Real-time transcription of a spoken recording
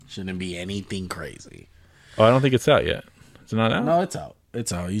Shouldn't be anything crazy. Oh, I don't think it's out yet. It's not out? No, it's out.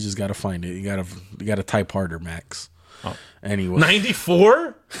 It's out. You just got to find it. You got to type harder, Max. Oh. Anyway.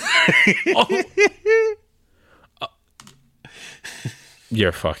 94? Oh.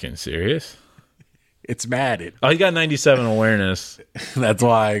 You're fucking serious? It's Madden. Oh, he got 97 awareness. That's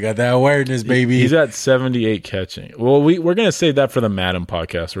why I got that awareness, baby. He's got 78 catching. Well, we're going to save that for the Madden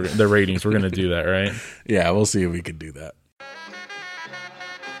podcast. The ratings. We're going to do that, right? Yeah, we'll see if we can do that.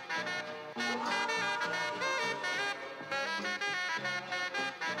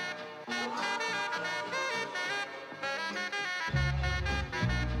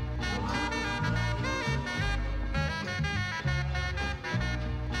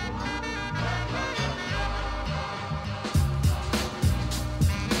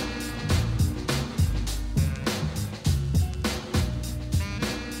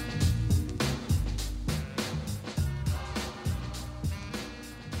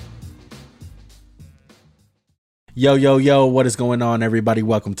 Yo, what is going on, everybody?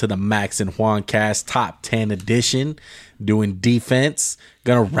 Welcome to the Max&JuanCast Top 10 edition, doing defense.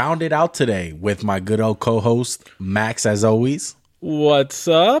 Gonna round it out today with my good old co-host, Max, as always. What's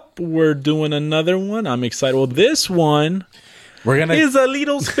up? We're doing another one. I'm excited. Well, this one is a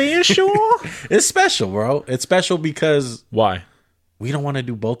little special. It's special, bro. It's special because... Why? We don't want to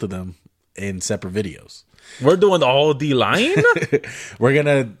do both of them in separate videos. We're doing the whole D-line? We're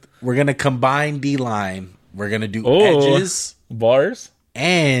gonna combine D-line. We're going to do edges, bars,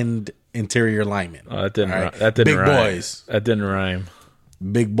 and interior linemen. Oh, that didn't right? That didn't Big rhyme. Boys. That didn't rhyme.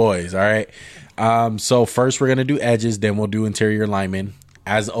 Big boys, all right? So first we're going to do edges, then we'll do interior linemen.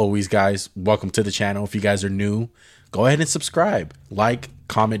 As always, guys, welcome to the channel. If you guys are new, go ahead and subscribe. Like,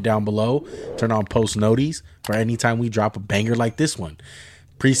 comment down below. Turn on post noties for anytime we drop a banger like this one.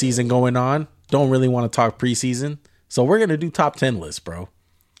 Preseason going on. Don't really want to talk preseason. So we're going to do top 10 lists, bro.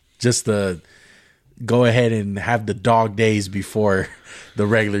 Just the... Go ahead and have the dog days before the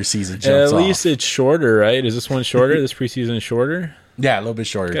regular season jumps off. At least off. it's shorter, right? Is this one shorter? This preseason is shorter? Yeah, a little bit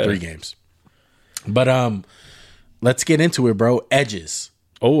shorter. Good. 3 games. But let's get into it, bro. Edges.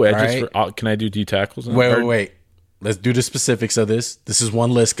 Oh, edges. Right? Can I do D tackles? Wait. Let's do the specifics of this. This is one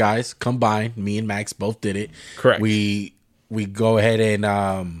list, guys. Combined. Me and Max both did it. Correct. We go ahead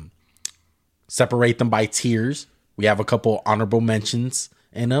and separate them by tiers. We have a couple honorable mentions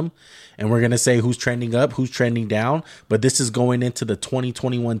in them, and we're gonna say who's trending up, who's trending down. But this is going into the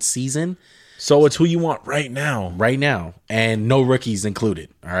 2021 season, so it's who you want right now, and no rookies included.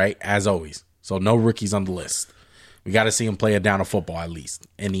 All right, as always. So no rookies on the list. We got to see them play a down of football at least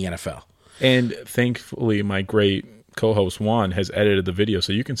in the NFL. And thankfully, my great co-host Juan has edited the video,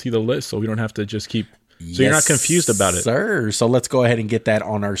 so you can see the list, so we don't have to just keep. So you're not confused about it, sir. So let's go ahead and get that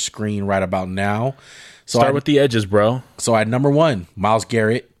on our screen right about now. So Start with the edges, bro. So at number 1, Myles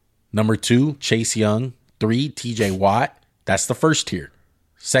Garrett. Number 2, Chase Young. 3, TJ Watt. That's the first tier.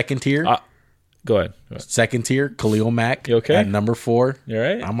 Second tier. Go ahead. Second tier, Khalil Mack. You okay? At number 4. You all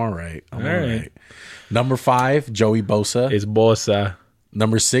right? I'm all right. I'm all right. Number 5, Joey Bosa. It's Bosa.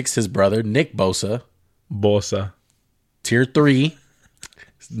 Number 6, his brother, Nick Bosa. Bosa. Tier 3.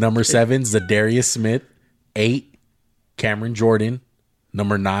 Number 7, Zadarius Smith. 8, Cameron Jordan.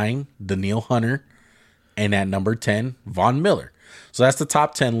 Number 9, Danielle Hunter. And at number 10, Von Miller. So that's the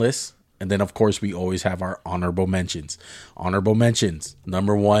top 10 list. And then, of course, we always have our honorable mentions. Honorable mentions.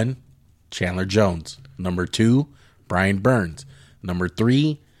 Number 1, Chandler Jones. Number 2, Brian Burns. Number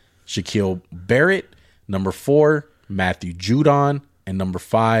 3, Shaquille Barrett. Number 4, Matthew Judon. And number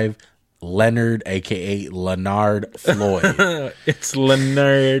 5, Leonard, a.k.a. Leonard Floyd. It's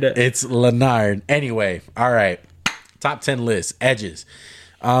Leonard. Anyway, all right. Top 10 list. Edges.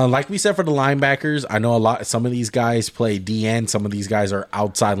 Like we said for the linebackers, I know some of these guys play DN. Some of these guys are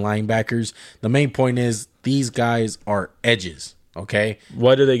outside linebackers. The main point is these guys are edges, okay?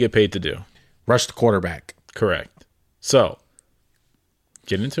 What do they get paid to do? Rush the quarterback. Correct. So,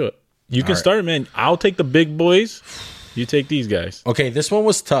 get into it. You can start, man. I'll take the big boys. You take these guys. Okay, this one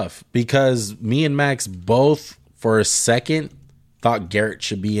was tough because me and Max both, for a second, thought Garrett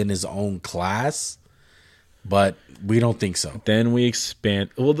should be in his own class. But we don't think so. Then we expand.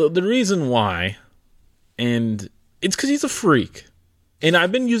 Well, the reason why, and it's because he's a freak. And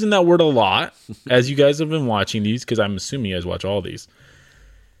I've been using that word a lot as you guys have been watching these, because I'm assuming you guys watch all these.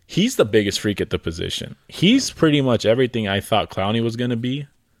 He's the biggest freak at the position. He's pretty much everything I thought Clowney was going to be.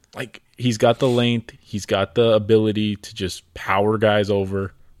 Like, he's got the length. He's got the ability to just power guys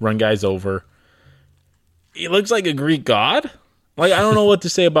over, run guys over. He looks like a Greek god. Like, I don't know what to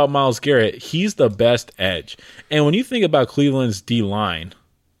say about Myles Garrett. He's the best edge. And when you think about Cleveland's D-line,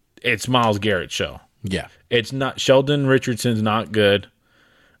 it's Myles Garrett's show. Yeah. It's not... Sheldon Richardson's not good.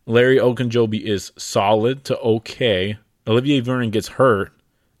 Larry Ogunjobi is solid to okay. Olivier Vernon gets hurt.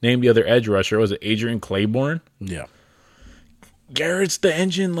 Name the other edge rusher. Was it Adrian Claiborne? Yeah. Garrett's the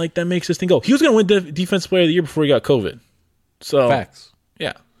engine like that makes this thing go. He was going to win Defensive Player of the Year before he got COVID. So Facts.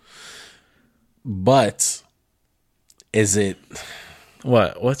 Yeah. But is it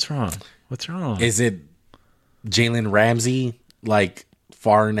what? What's wrong? What's wrong? Is it Jalen Ramsey like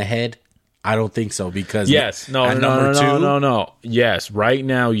far in ahead? I don't think so because yes, no. Yes, right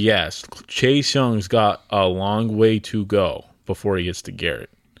now, yes. Chase Young's got a long way to go before he gets to Garrett.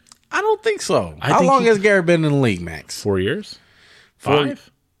 I don't think so. How long has Garrett been in the league, Max? 4 years?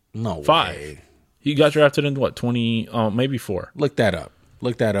 5? No 5. way. He got drafted in what, 20, maybe 4. Look that up.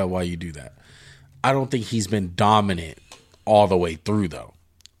 Look that up while you do that. I don't think he's been dominant all the way through, though.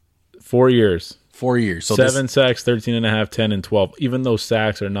 4 years. 4 years. So 7 sacks, 13.5, 10, and 12. Even though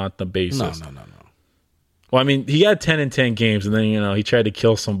sacks are not the basis. No. Well, I mean, he had 10 in 10 games, and then, he tried to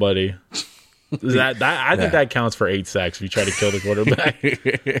kill somebody. I think that counts for 8 sacks if you try to kill the quarterback.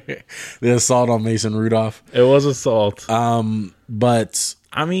 The assault on Mason Rudolph. It was assault. But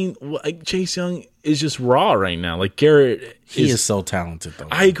I mean, like Chase Young is just raw right now. Like Garrett, he is so talented, though.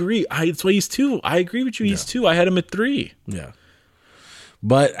 I agree. That's why he's 2. I agree with you. He's 2. I had him at 3. Yeah.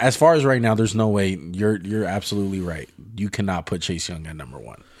 But as far as right now, there's no way. You're absolutely right. You cannot put Chase Young at number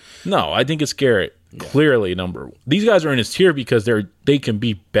 1. No, I think it's Garrett. Yeah. Clearly number 1. These guys are in his tier because they can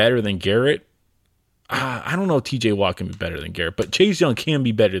be better than Garrett. I don't know if TJ Watt can be better than Garrett, but Chase Young can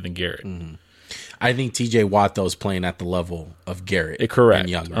be better than Garrett. Mm-hmm. I think TJ Watt, though, is playing at the level of Garrett. Correct. And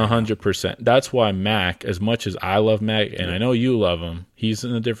Young. 100%. That's why Mac, as much as I love Mac, and I know you love him, he's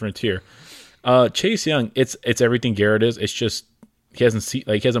in a different tier. Chase Young, it's everything Garrett is. It's just he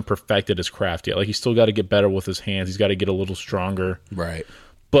hasn't perfected his craft yet. Like he's still got to get better with his hands. He's got to get a little stronger. Right.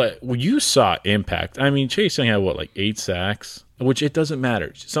 But when you saw impact, I mean, Chase Young had 8 sacks, which it doesn't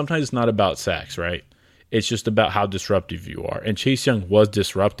matter. Sometimes it's not about sacks, right? It's just about how disruptive you are. And Chase Young was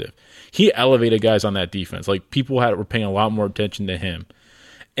disruptive. He elevated guys on that defense. Like people were paying a lot more attention to him.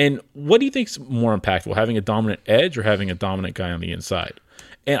 And what do you think is more impactful, having a dominant edge or having a dominant guy on the inside?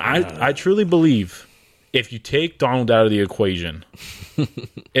 And I truly believe if you take Donald out of the equation,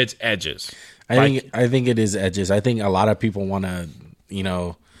 it's edges. I think it is edges. I think a lot of people want to,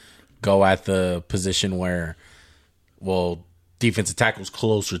 go at the position where, defensive tackle's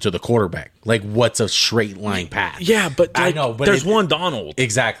closer to the quarterback. Like, what's a straight line path? Yeah, but I know, but there's one Donald.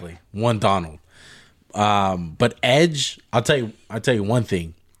 Exactly, one Donald. But edge, I'll tell you one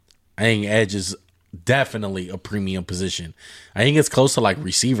thing. I think edge is definitely a premium position. I think it's close to like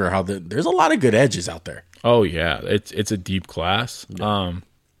receiver. There's a lot of good edges out there. Oh yeah, it's a deep class. Yeah.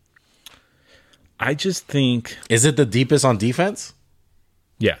 I just think, is it the deepest on defense?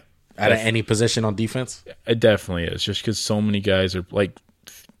 Yeah. At any position on defense? It definitely is, just because so many guys are like,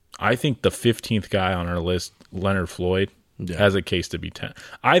 I think the 15th guy on our list, Leonard Floyd, has a case to be 10.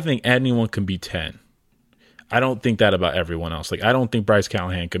 I think anyone can be 10. I don't think that about everyone else. Like, I don't think Bryce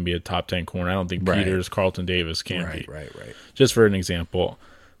Callahan can be a top 10 corner. I don't think Peters, Carlton Davis can be. Right. Just for an example.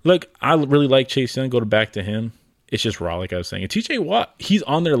 Look, I really like Chase Young. Go back to him. It's just raw, like I was saying. And TJ Watt, he's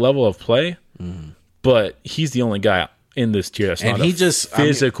on their level of play, but he's the only guy in this tier that's not a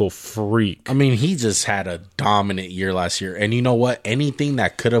physical freak. I mean, he just had a dominant year last year. And you know what? Anything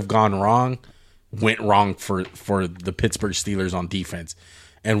that could have gone wrong went wrong for the Pittsburgh Steelers on defense.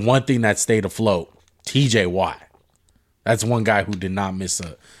 And one thing that stayed afloat, TJ Watt. That's one guy who did not miss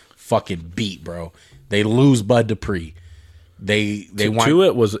a fucking beat, bro. They lose Bud Dupree.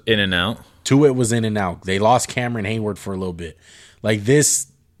 Tuitt was in and out. Tuitt was in and out. They lost Cameron Hayward for a little bit. Like this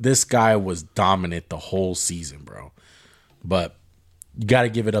guy was dominant the whole season, bro. But you got to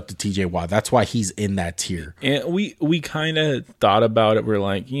give it up to TJ Watt. That's why he's in that tier. And we kind of thought about it. We're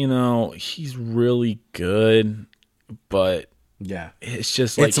like, he's really good, but yeah, it's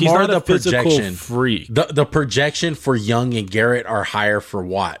just like it's he's more not the a physical projection. Freak. The projection for Young and Garrett are higher for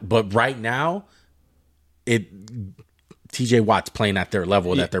Watt, but right now, TJ Watt's playing at their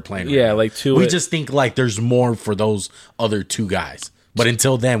level that they're playing. Yeah, right like Tuitt. We just think like there's more for those other two guys. But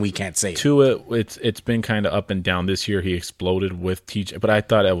until then, we can't say it. Tuitt, it's been kind of up and down. This year, he exploded with TJ. But I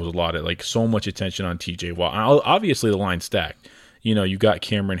thought it was a lot of so much attention on TJ Watt. Obviously, the line stacked. You got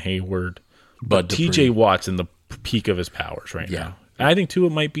Cameron Hayward, but TJ Watt's in the peak of his powers right now. And I think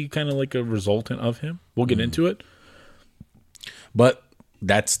Tuitt might be kind of like a resultant of him. We'll get into it. But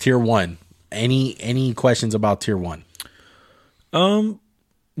that's tier 1. Any questions about tier 1?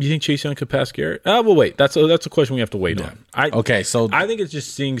 You think Chase Young could pass Garrett? Well, wait. That's a question we have to wait on. I think it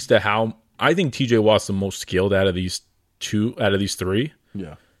just sings to how I think TJ Watt's the most skilled out of these 3.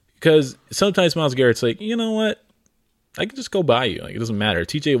 Yeah. Because sometimes Myles Garrett's like, you know what? I can just go by you. Like, it doesn't matter.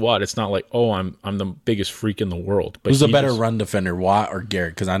 TJ Watt, it's not like, oh, I'm the biggest freak in the world. But who's a better run defender, Watt or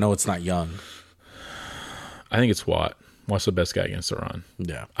Garrett? Because I know it's not Young. I think it's Watt. Watt's the best guy against the run.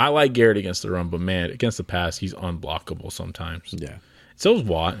 Yeah. I like Garrett against the run, but man, against the pass, he's unblockable sometimes. Yeah. So is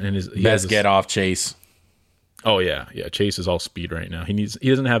Watt, and he best get off Chase. Oh yeah. Chase is all speed right now. He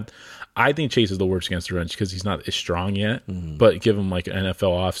doesn't have. I think Chase is the worst against the run because he's not as strong yet. Mm-hmm. But give him like an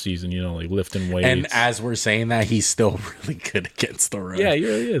NFL offseason, like lifting weights. And as we're saying that, he's still really good against the run. Yeah, he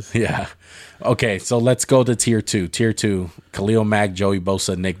really is. Yeah. Okay, so let's go to tier 2. Tier 2, Khalil Mack, Joey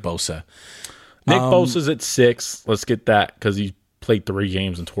Bosa, Nick Bosa. Nick Bosa's at 6. Let's get that because he played 3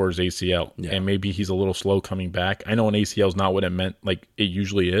 games and tore his ACL. Yeah. And maybe he's a little slow coming back. I know an ACL is not what it meant like it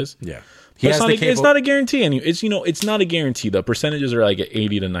usually is. Yeah. It's not a guarantee. It's not a guarantee. The percentages are like at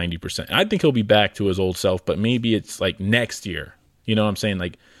 80 to 90%. I think he'll be back to his old self, but maybe it's like next year. You know what I'm saying?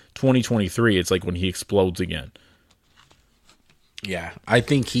 Like 2023, it's like when he explodes again. Yeah, I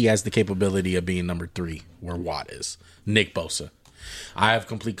think he has the capability of being number 3 where Watt is. Nick Bosa. I have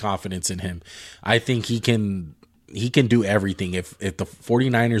complete confidence in him. I think he can do everything. If the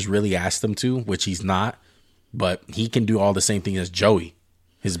 49ers really asked him to, which he's not, but he can do all the same thing as Joey.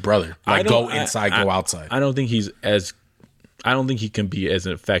 His brother, like go inside, go outside. I don't think he can be as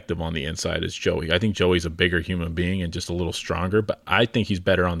effective on the inside as Joey. I think Joey's a bigger human being and just a little stronger, but I think he's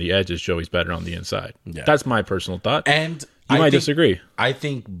better on the edge as Joey's better on the inside. Yeah. That's my personal thought. And you might disagree. I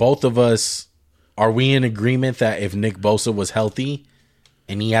think both of us, are we in agreement that if Nick Bosa was healthy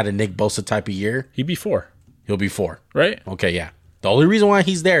and he had a Nick Bosa type of year, he'd be 4. He'll be 4. Right? Okay, yeah. The only reason why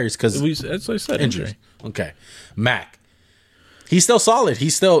he's there is because that's what I said. Injury. Okay. Mac. He's still solid.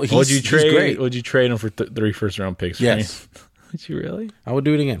 He's great. Would you trade him for 3 first-round picks? Yes. Would you really? I would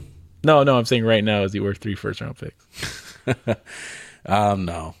do it again. No, I'm saying right now, is he worth 3 first-round picks?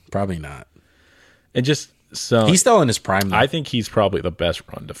 No, probably not. And just so he's still in his prime, though. I think he's probably the best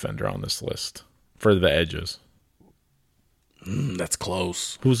run defender on this list for the edges. That's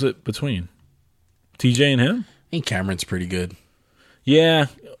close. Who's it between? TJ and him? I think Cameron's pretty good. Yeah.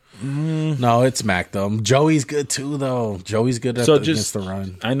 No, it's Mac, though. Joey's good, too, though. Joey's good against the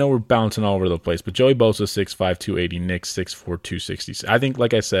run. I know we're bouncing all over the place, but Joey Bosa 6'5", 280, Nick 6'4", 266. I think,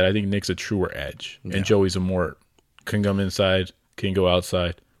 like I said, I think Nick's a truer edge, and Joey's a more can come inside, can go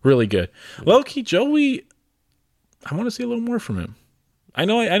outside. Really good. Low-key, Joey, I want to see a little more from him. I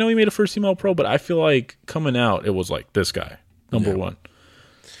know he made a first-team All-Pro, but I feel like coming out, it was like this guy, number 1.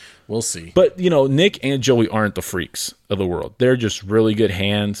 We'll see. But, Nick and Joey aren't the freaks of the world. They're just really good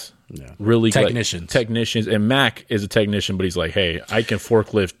hands, really technicians. Technicians. And Mac is a technician, but he's like, hey, I can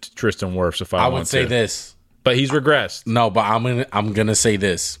forklift Tristan Wirfs if I want to. I would say this. But he's regressed. No, but I'm gonna say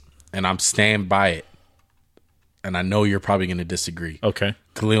this, and I'm staying by it. And I know you're probably going to disagree. Okay.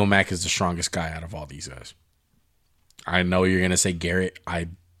 Khalil Mack is the strongest guy out of all these guys. I know you're going to say Garrett.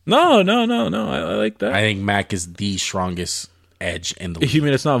 No. I like that. I think Mack is the strongest edge in the league. You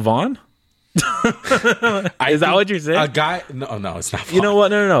mean it's not Vaughn? Is that what you're saying? A guy? No, it's not Vaughn. You know what?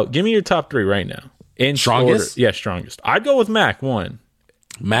 No. Give me your top 3 right now. In strongest? Order. Yeah, strongest. I'd go with Mac 1.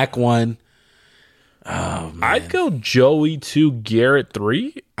 Mac 1. Oh, man. I'd go Joey 2, Garrett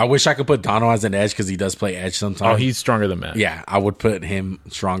 3. I wish I could put Dono as an edge because he does play edge sometimes. Oh, he's stronger than Mac. Yeah, I would put him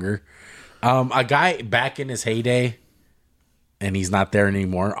stronger. A guy back in his heyday, and he's not there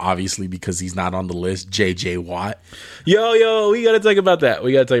anymore, obviously, because he's not on the list, J.J. Watt. Yo, we got to talk about that.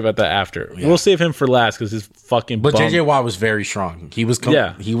 After. Yeah. We'll save him for last because his fucking But J.J. Watt was very strong. He was,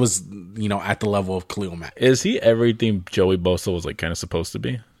 he was, at the level of Khalil Mack. Is he everything Joey Bosa was, kind of supposed to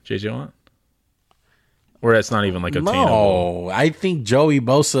be, J.J. Watt? Or that's not even, attainable? No, I think Joey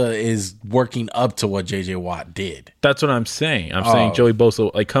Bosa is working up to what J.J. Watt did. That's what I'm saying. I'm saying Joey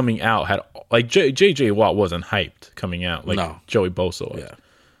Bosa, coming out, had... J.J. Watt wasn't hyped coming out Joey Bosa was. Yeah.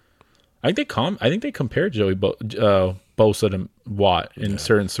 I think they compared Joey Bosa to Watt in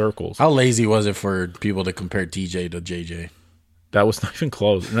certain circles. How lazy was it for people to compare TJ to JJ? That was not even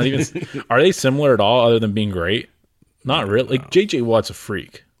close. Not even. Are they similar at all, other than being great? Not really. JJ Watt's a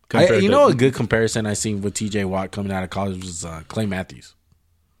freak. A good comparison I seen with TJ Watt coming out of college was Clay Matthews.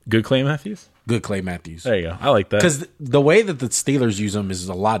 Good Clay Matthews? Good Clay Matthews. There you go. I like that. Because the way that the Steelers use him is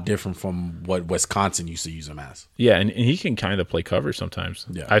a lot different from what Wisconsin used to use him as. Yeah, and he can kind of play cover sometimes.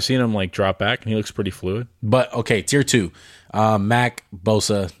 Yeah. I've seen him drop back, and he looks pretty fluid. But, okay, tier 2. Mac,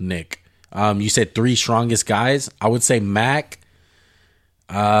 Bosa, Nick. You said 3 strongest guys. I would say Mac,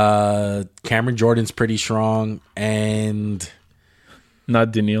 Cameron Jordan's pretty strong, and...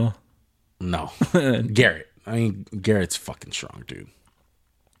 Not Daniil? No. Garrett. I mean, Garrett's fucking strong, dude.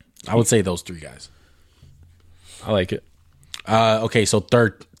 I would say those 3 guys. I like it. Okay, so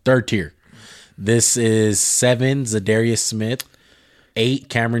third tier. This is 7, Zadarius Smith. 8,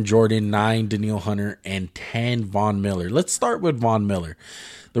 Cameron Jordan. 9, Daniil Hunter. And 10, Von Miller. Let's start with Von Miller.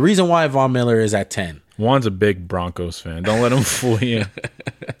 The reason why Von Miller is at 10. Juan's a big Broncos fan. Don't let him fool you.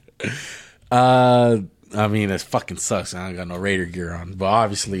 I mean, it fucking sucks. I don't got no Raider gear on. But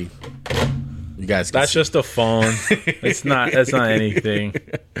obviously, you guys can That's just a phone. That's not anything.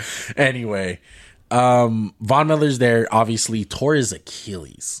 Anyway, Von Miller's there. Obviously, tore his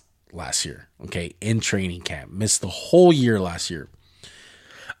Achilles last year. Okay, in training camp. Missed the whole year last year.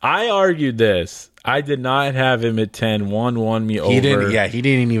 I argued this. I did not have him at 10. Juan won me over. He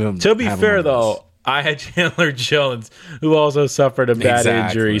didn't even. To be fair, though, I had Chandler Jones, who also suffered a bad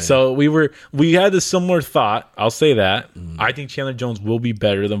injury. So we had a similar thought. I'll say that. I think Chandler Jones will be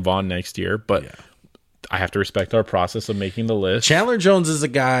better than Vaughn next year, but I have to respect our process of making the list. Chandler Jones is a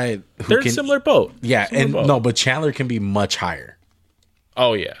guy who They're in a similar boat. Yeah, but Chandler can be much higher.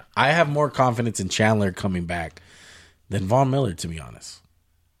 Oh, yeah. I have more confidence in Chandler coming back than Von Miller, to be honest.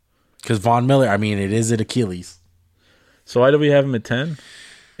 Because Von Miller, I mean, it is an Achilles. So why do we have him at 10?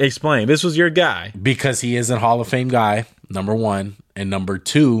 Explain. This was your guy. Because he is a Hall of Fame guy, number one. And number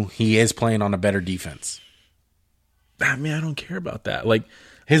two, he is playing on a better defense. I mean, I don't care about that. Like,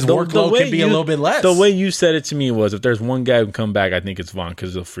 his workload can be a little bit less. The way you said it to me was, if there's one guy who can come back, I think it's Vaughn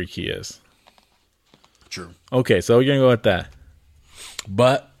because of the freak he is. True. Okay, so we're going to go with that.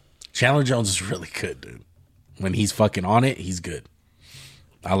 But Chandler Jones is really good, dude. When he's fucking on it, he's good.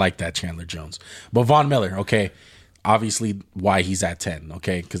 I like that Chandler Jones. But Von Miller, okay, obviously why he's at 10,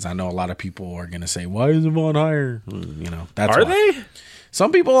 okay? Because I know a lot of people are going to say, why isn't Von higher? You know, that's Are why. they?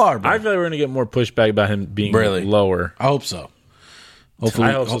 Some people are, bro. I feel like we're going to get more pushback about him being lower. I hope so. Hopefully,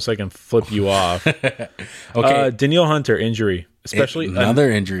 I hope so I can flip you off. Okay. Daniil Hunter, injury. Especially another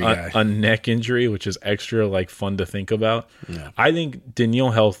injury guy. A neck injury, which is extra like fun to think about. Yeah. I think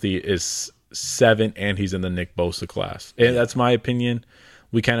Daniil healthy is 7, and he's in the Nick Bosa class. And that's my opinion.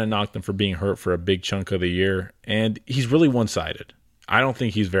 We kind of knocked him for being hurt for a big chunk of the year, and he's really one-sided. I don't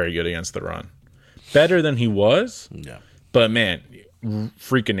think he's very good against the run. Better than he was, but man,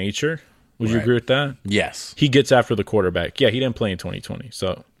 freak of nature. Would you agree with that? Yes. He gets after the quarterback. Yeah, he didn't play in 2020,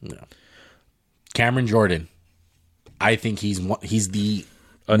 so. Cameron Jordan, I think he's the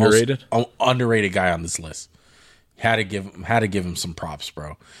underrated underrated guy on this list. Had to give him some props,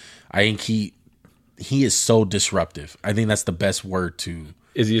 bro. I think he is so disruptive. I think that's the best word to.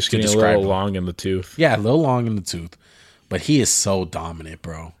 Is he just getting a little long in the tooth? Yeah, a little long in the tooth. But he is so dominant,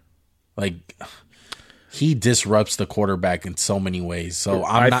 bro. Like, he disrupts the quarterback in so many ways. So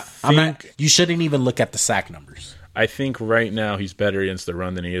I'm not. You shouldn't even look at the sack numbers. I think right now he's better against the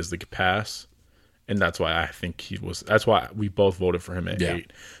run than he is the pass, and that's why I think he was. That's why we both voted for him at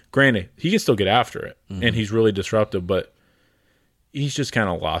 8. Granted, he can still get after it, and he's really disruptive, but he's just kind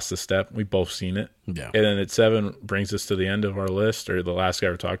of lost a step. We've both seen it. Yeah. And then at 7 brings us to the end of our list, or the last guy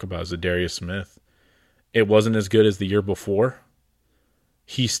we're talking about is Zadarius Smith. It wasn't as good as the year before.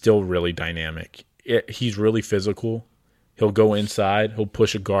 He's still really dynamic. He's really physical. He'll go inside. He'll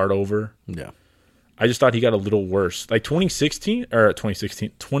push a guard over. Yeah. I just thought he got a little worse. Like 2019,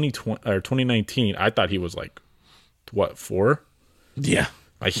 I thought he was like, 4? Yeah.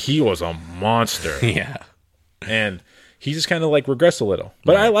 Like he was a monster. Yeah. And he just kind of like regressed a little.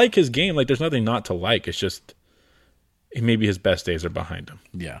 But I like his game. Like there's nothing not to like. It's just maybe his best days are behind him.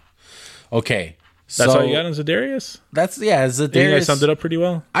 Yeah. Okay. That's all you got on Zadarius? Zadarius. I think I summed it up pretty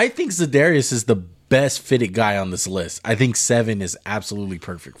well. I think Zadarius is the best fitted guy on this list. I think 7 is absolutely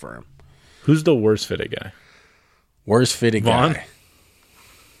perfect for him. Who's the worst fitted guy? Worst fitted guy?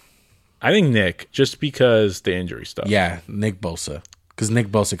 I think Nick, just because the injury stuff. Yeah, Nick Bosa. Because Nick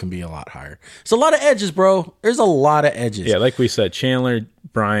Bosa can be a lot higher. There's a lot of edges, bro. There's a lot of edges. Yeah, like we said, Chandler,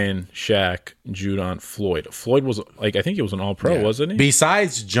 Brian, Shaq, Judon, Floyd. Floyd was, like, I think he was an all-pro, wasn't he?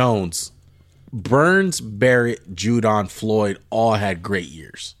 Besides Jones, Burns, Barrett, Judon, Floyd all had great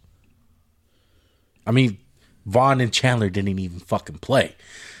years. I mean, Vaughn and Chandler didn't even fucking play.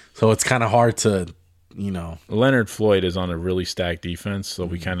 So it's kind of hard to, Leonard Floyd is on a really stacked defense, so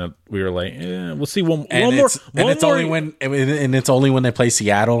we were like, we'll see one more. It's only when they play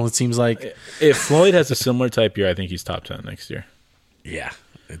Seattle, it seems like. If Floyd has a similar type year, I think he's top 10 next year. Yeah.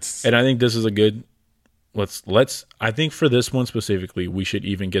 And I think this is a good I think for this one specifically, we should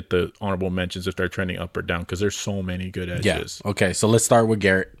even get the honorable mentions if they're trending up or down, because there's so many good edges. Yeah. Okay, so let's start with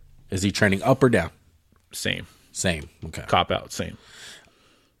Garrett. Is he trending up or down? Same. Okay. Cop out. Same.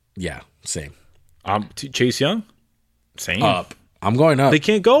 Yeah, same. Chase Young? Same. Up. I'm going up. They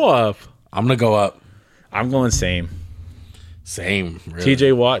can't go up. I'm going to go up. I'm going same. Same. Really.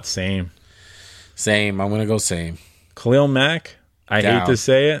 TJ Watt? Same. I'm going to go same. Khalil Mack? I hate to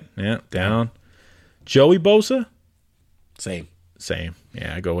say it. Yeah, down. Joey Bosa? Same. Same.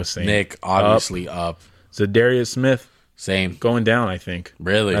 Yeah, I go with same. Nick, obviously up. Zadarius Smith? Same. Going down, I think.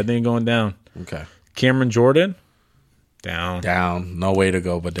 Really? I think going down. Okay. Cameron Jordan? Down. Down. No way to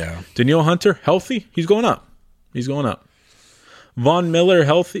go but down. Daniil Hunter? Healthy? He's going up. He's going up. Von Miller?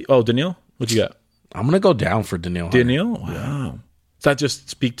 Healthy? Oh, Daniil? What you got? I'm going to go down for Daniil Hunter. Daniil? Wow. Yeah. Does that just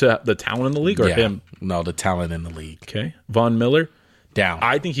speak to the talent in the league or him? No, the talent in the league. Okay. Von Miller? Down.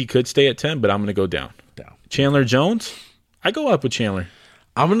 I think he could stay at 10, but I'm going to go down. Down. Chandler Jones? I go up with Chandler.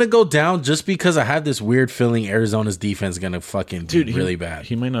 I'm going to go down just because I have this weird feeling Arizona's defense is going to fucking be really bad.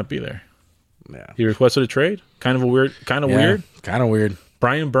 He might not be there. Yeah. He requested a trade. Kind of weird. Kind of weird.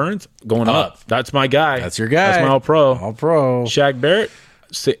 Brian Burns going up. That's my guy. That's your guy. That's my all-pro. All-pro. Shaq Barrett.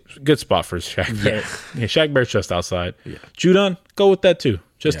 Good spot for Shaq Barrett. Yeah, Shaq Barrett's just outside. Yeah. Judon, go with that too.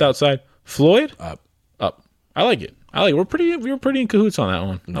 Just outside. Floyd? Up. I like it. We were pretty in cahoots on that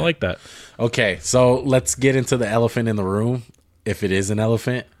one. Yeah. I like that. Okay, so let's get into the elephant in the room. If it is an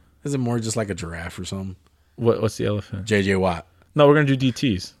elephant, is it more just like a giraffe or something? What's the elephant? JJ Watt. No, we're gonna do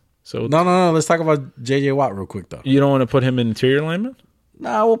DTs. So no. Let's talk about JJ Watt real quick though. You don't want to put him in interior lineman?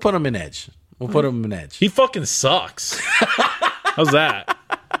 No, we'll put him in edge. Put him in edge. He fucking sucks. How's that?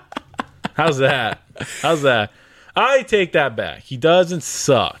 I take that back. He doesn't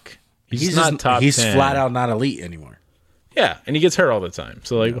suck. He's not top 10. He's flat out not elite anymore. Yeah, and he gets hurt all the time.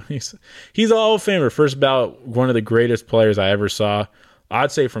 So like he's a Hall of Famer. First about one of the greatest players I ever saw.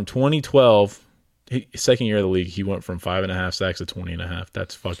 I'd say from 2012, second year of the league, he went from 5.5 sacks to 20.5.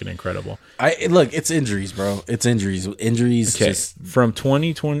 That's fucking incredible. Look, it's injuries, bro. It's injuries. Injuries. Okay. From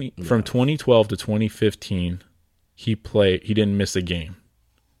 2012 to 2015, he didn't miss a game.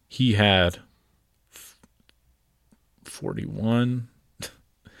 He had 41.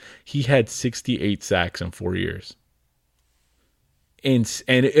 He had 68 sacks in 4 years. And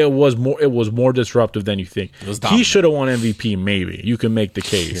it was more disruptive than you think. He should have won MVP, maybe. You can make the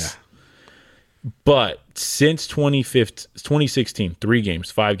case. Yeah. But since 2016, 3 games,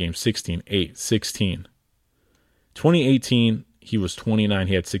 5 games, 16, 8, 16. 2018, he was 29.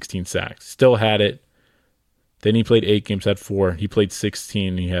 He had 16 sacks. Still had it. Then he played 8 games, had 4. He played 16,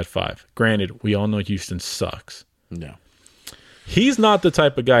 and he had 5. Granted, we all know Houston sucks. No. He's not the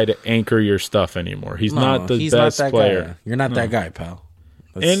type of guy to anchor your stuff anymore. He's not the best player. Guy. You're not that guy, pal.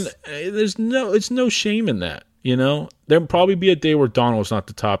 And it's no shame in that. You know, there'll probably be a day where Donald's not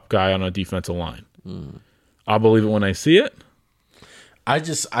the top guy on a defensive line. I'll believe it when I see it. I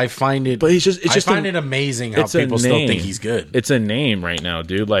find it. But I find it amazing how people still think he's good. It's a name right now,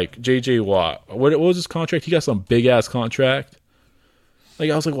 dude. Like JJ Watt. What was his contract? He got some big ass contract. Like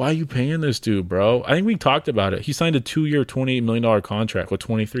I was like, why are you paying this dude, bro? I think we talked about it. He signed a 2-year, $28 million contract with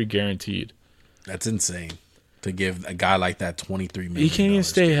 23 guaranteed. That's insane to give a guy like that $23 million. He can't even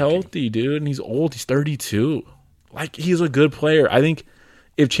stay healthy, dude, and he's old. He's 32. Like he's a good player. I think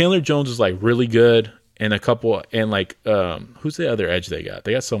if Chandler Jones is like really good and a couple and like who's the other edge they got?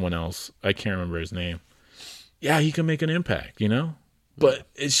 They got someone else. I can't remember his name. Yeah, he can make an impact, you know? But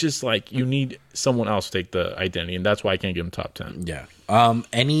it's just like you need someone else to take the identity, and that's why I can't give him top 10. Yeah.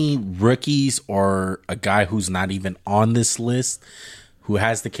 Any rookies or a guy who's not even on this list who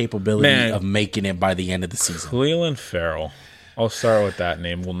has the capability of making it by the end of the season? Cleveland Farrell. I'll start with that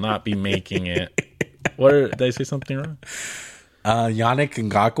name. Will not be making it. Did I say something wrong? Yannick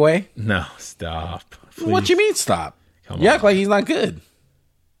Ngakoue? No, stop. Please. What you mean stop? You act like he's not good.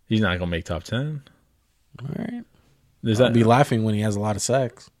 He's not going to make top 10. All right. I'll be laughing when he has a lot of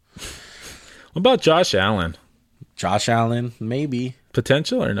sex. What about Josh Allen? Josh Allen, maybe.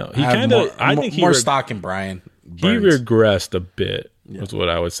 Potential or no? He kind of. I think more stock in Brian Burns. He regressed a bit. Yeah. Is what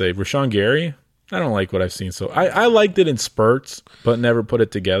I would say. Rashawn Gary, I don't like what I've seen. So I liked it in spurts, but never put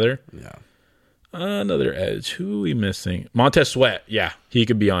it together. Yeah. Another edge. Who are we missing? Montez Sweat. Yeah, he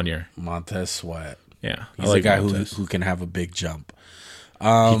could be on here. Montez Sweat. Yeah, he's a guy who can have a big jump. He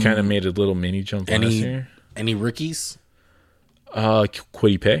kind of made a little mini jump last year. Any rookies?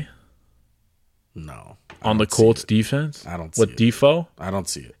 Kwity Paye? No. On the Colts defense? I don't see it. With Defoe? I don't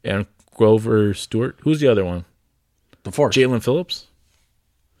see it. And Grover Stewart? Who's the other one? The fourth. Jalen Phillips?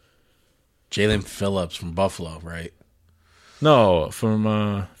 Jalen Phillips from Buffalo, right? No, from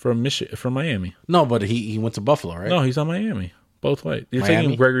Miami. No, but he went to Buffalo, right? No, he's on Miami. Both ways. You're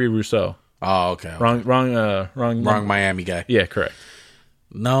thinking Gregory Rousseau. Oh, okay. Wrong Miami guy. Yeah, correct.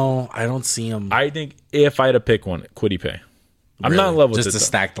 No, I don't see him. I think if I had to pick one, Kwity Paye. I'm not in love with it. Just to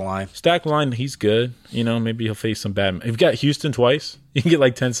stack the line. Stack the line, he's good. You know, maybe he'll face some bad. If you got Houston twice, you can get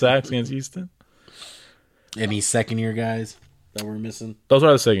like 10 sacks against Houston. Any second-year guys that we're missing? Those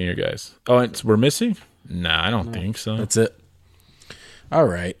are the second-year guys. Oh, we're missing? Nah, I don't think so. That's it. All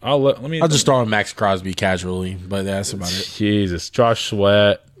right. I'll just throw in Max Crosby casually, but that's about it. Jesus, Josh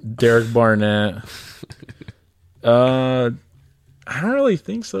Sweat, Derek Barnett. I don't really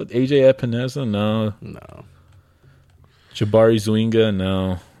think so. AJ Epineza, no. Jabari Zwinga,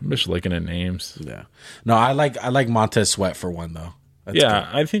 no. I'm just looking at names. Yeah. No, I like Montez Sweat for one though. That's good.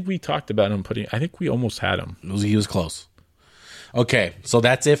 I think we talked about him I think we almost had him. He was close. Okay, so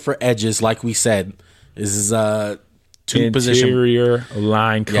that's it for edges. Like we said, this is two position interior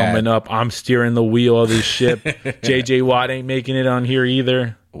line coming up. I'm steering the wheel of this ship. JJ Watt ain't making it on here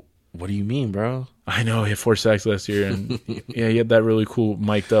either. What do you mean, bro? I know he had 4 sacks last year, and he had that really cool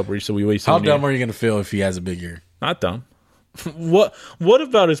mic'd up where we wasted. How dumb are you gonna feel if he has a big year? Not dumb. What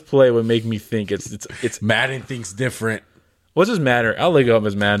about his play would make me think it's Madden thinks different. What's his Madden? I'll look up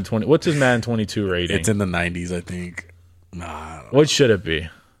his Madden 20. What's his Madden 22 rating? It's in the 90s, I think. Nah. What should it be?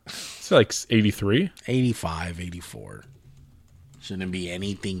 It's like 83? 85, 84. Shouldn't be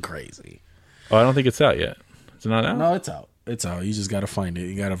anything crazy. Oh, I don't think it's out yet. It's not out? No, it's out. It's out. You just got to find it.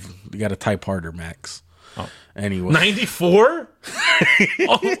 You got to type harder, Max. Oh. Anyway. 94?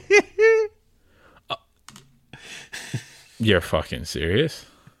 You're fucking serious?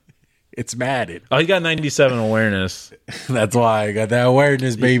 It's Madden. Oh, he got 97 awareness. That's why I got that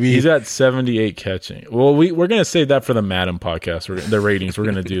awareness, baby. He's got 78 catching. Well, we're going to save that for the Madden podcast. The ratings. We're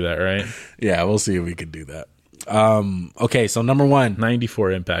going to do that, right? Yeah, we'll see if we can do that. Okay, so number 1.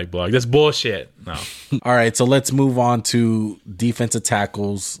 94 impact block. That's bullshit. No. All right, so let's move on to defensive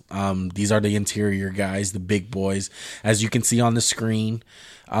tackles. These are the interior guys, the big boys. As you can see on the screen,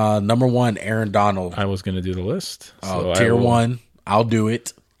 number 1, Aaron Donald. I was going to do the list. So tier 1. I'll do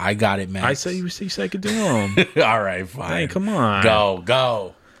it. I got it, Max. I said you said I could do them. All right, fine. Hey, come on.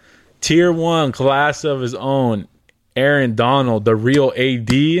 Go. Tier 1, class of his own. Aaron Donald, the real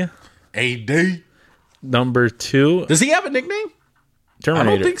AD. AD. Number 2. Does he have a nickname? Terminator.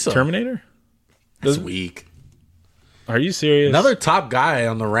 I don't think so. Terminator? That's weak. Are you serious? Another top guy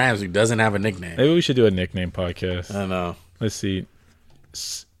on the Rams who doesn't have a nickname. Maybe we should do a nickname podcast. I know. Let's see.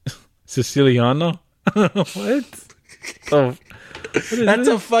 Siciliano? What? Oh. That's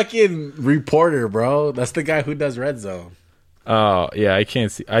a fucking reporter, bro. That's the guy who does Red Zone. Oh, yeah, I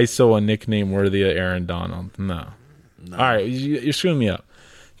can't see. I saw a nickname worthy of Aaron Donald. No. All right, you're screwing me up.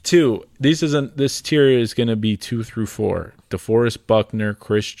 2. This tier is going to be 2 through 4. DeForest Buckner,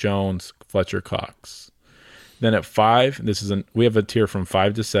 Chris Jones, Fletcher Cox. Then at 5, we have a tier from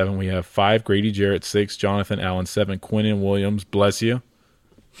 5 to 7. We have 5, Grady Jarrett, 6, Jonathan Allen, 7, Quinnen Williams. Bless you.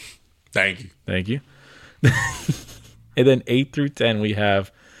 Thank you. And then 8 through 10, we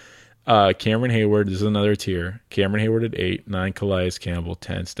have Cameron Hayward. This is another tier. Cameron Hayward at 8, 9, Calais Campbell,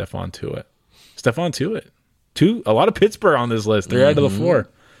 10, Stephon Tuitt. 2, a lot of Pittsburgh on this list. 3 out of the 4.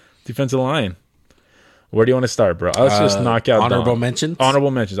 Defensive line. Where do you want to start, bro? Let's just knock out honorable mentions.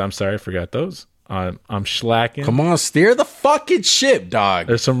 Honorable mentions. I'm sorry, I forgot those. I'm slacking. Come on, steer the fucking ship, dog.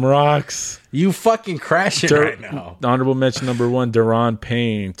 There's some rocks. You fucking crashing right now. Honorable mention number 1, Daron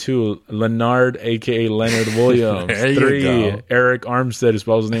Payne. 2, Leonard, a.k.a. Leonard Williams. 3, Eric Armstead, who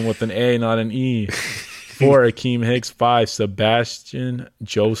spells his name with an A, not an E. 4, Akeem Hicks. 5, Sebastian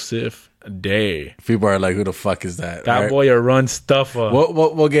Joseph Day. People are like, who the fuck is that? That boy a run stuffer.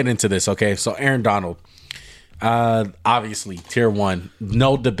 We'll get into this, okay? So Aaron Donald. Obviously, tier 1,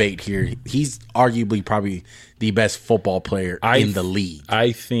 no debate here. He's arguably probably the best football player in the league.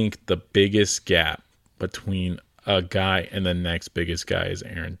 I think the biggest gap between a guy and the next biggest guy is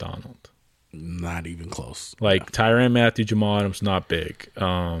Aaron Donald. Not even close. Like Tyrann Mathieu, Jamal Adams, not big.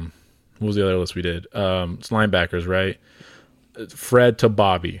 What was the other list we did? It's linebackers, right? Fred to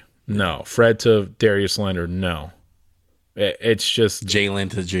Bobby, no. Fred to Darius Leonard, no. It's just Jalen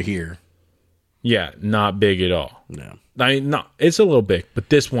to Jaheir. Yeah, not big at all. No. I mean, no, it's a little big, but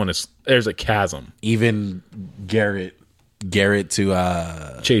this one there's a chasm. Even Garrett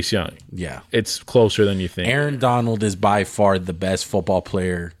to Chase Young. Yeah. It's closer than you think. Aaron Donald is by far the best football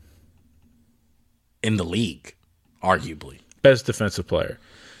player in the league, arguably. Best defensive player.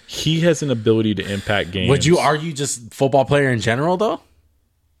 He has an ability to impact games. Would you argue just football player in general, though?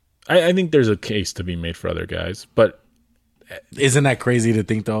 I think there's a case to be made for other guys, but isn't that crazy to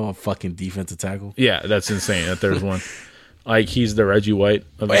think, though, a fucking defensive tackle? Yeah, that's insane that there's one. Like, he's the Reggie White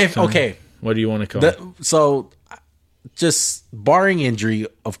of his time. Okay. What do you want to call him? So, just barring injury,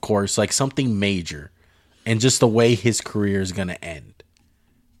 of course, like something major, and just the way his career is going to end,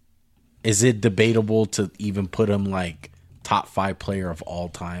 is it debatable to even put him, like, top 5 player of all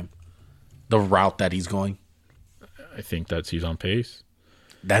time? The route that he's going? I think he's on pace.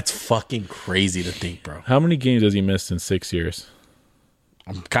 That's fucking crazy to think, bro. How many games has he missed in 6 years?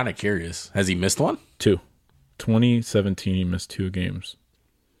 I'm kind of curious. Has he missed one? 2. 2017, he missed 2 games.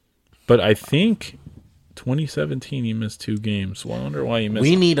 But I think 2017 he missed 2 games. Well, I wonder why he missed.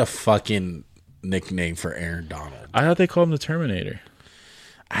 We need a fucking nickname for Aaron Donald. I thought they called him the Terminator.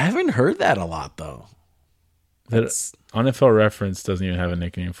 I haven't heard that a lot though. That NFL Reference doesn't even have a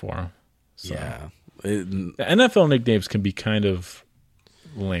nickname for him. So. Yeah. The NFL nicknames can be kind of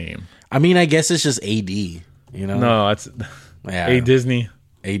lame. I mean, I guess it's just AD, you know? No, that's A Disney.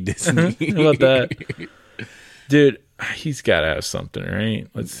 A Disney. How about that? Dude, he's got to have something, right?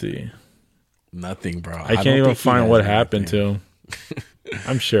 Let's see. Nothing, bro. I can't even find what happened to him.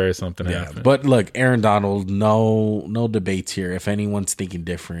 I'm sure something happened. But look, Aaron Donald, no debates here. If anyone's thinking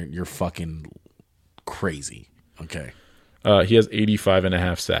different, you're fucking crazy. Okay. He has 85 and a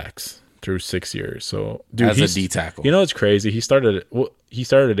half sacks through 6 years. So, dude, as a D tackle. You know what's crazy? He started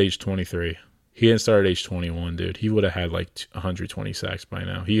at age 23. He didn't start at age 21, dude. He would have had like 120 sacks by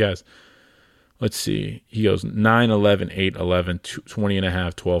now. He has, let's see, he goes 9, 11, 8, 11, 20 and a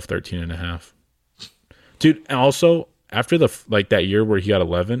half, 12, 13 and a half. Dude, and also, after that year where he got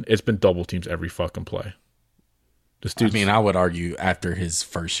 11, it's been double teams every fucking play. I mean, I would argue after his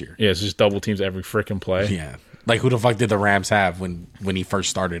first year. Yeah, it's just double teams every freaking play. Yeah. Like, who the fuck did the Rams have when he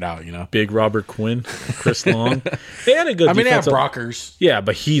first started out, you know? Big Robert Quinn, Chris Long. They had a good they have Brockers. Yeah,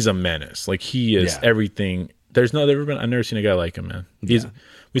 but he's a menace. Like, he is everything. I've never seen a guy like him, man.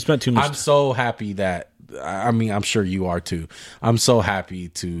 We spent too much I'm so happy that, I mean, I'm sure you are too. I'm so happy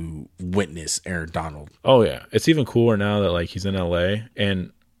to witness Aaron Donald. Oh, yeah. It's even cooler now that, like, he's in LA.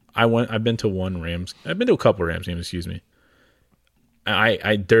 And I've been to a couple Rams games, excuse me.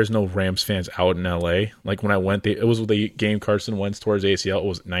 There's no Rams fans out in LA. Like when I went, it was the game Carson Wentz towards ACL. It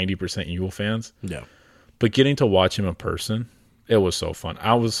was 90% Eagle fans. Yeah, but getting to watch him in person, it was so fun.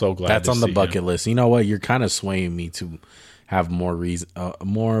 I was so glad. That's on the bucket list. You know what? You're kind of swaying me to have more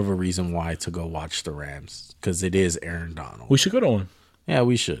of a reason why to go watch the Rams because it is Aaron Donald. We should go to one. Yeah,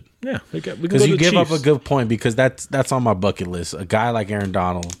 we should. Yeah, because you give up a good point because that's on my bucket list. A guy like Aaron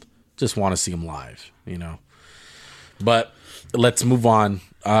Donald, just want to see him live. You know, but. Let's move on.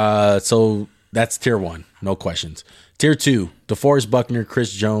 So that's tier 1, no questions. Tier 2, DeForest Buckner,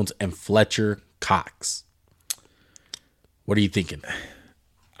 Chris Jones, and Fletcher Cox. What are you thinking?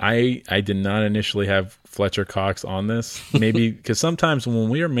 I did not initially have Fletcher Cox on this. Maybe because sometimes when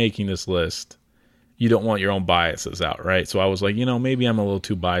we are making this list, you don't want your own biases out, right? So I was like, maybe I'm a little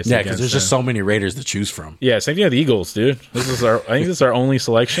too biased. Yeah, because there's just so many Raiders to choose from. Yeah, same thing with the Eagles, dude. I think this is our only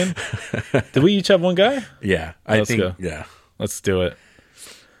selection. Did we each have one guy? Yeah, Let's go. Yeah. Let's do it.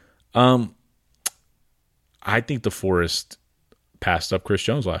 I think DeForest passed up Chris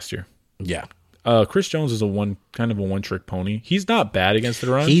Jones last year. Yeah. Chris Jones is a one-trick pony. He's not bad against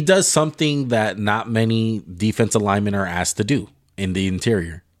the run. He does something that not many defensive linemen are asked to do in the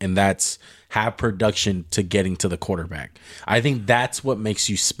interior, and that's have production to getting to the quarterback. I think that's what makes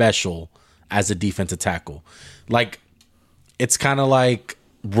you special as a defensive tackle. Like, it's kind of like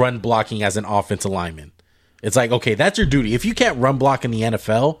run blocking as an offensive lineman. It's like, okay, that's your duty. If you can't run block in the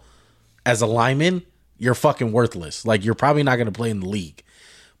NFL as a lineman, you're fucking worthless. Like, you're probably not going to play in the league.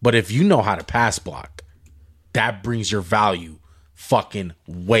 But if you know how to pass block, that brings your value fucking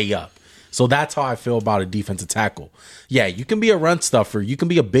way up. So that's how I feel about a defensive tackle. Yeah, you can be a run stuffer. You can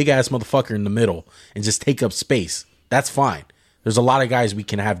be a big-ass motherfucker in the middle and just take up space. That's fine. There's a lot of guys we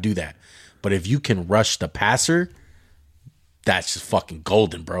can have do that. But if you can rush the passer, that's just fucking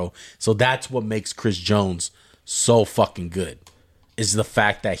golden, bro. So that's what makes Chris Jones so fucking good, is the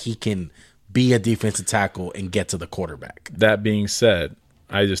fact that he can be a defensive tackle and get to the quarterback. That being said,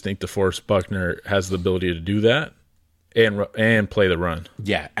 I just think DeForest Buckner has the ability to do that and play the run.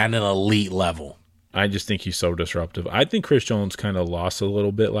 Yeah, at an elite level. I just think he's so disruptive. I think Chris Jones kind of lost a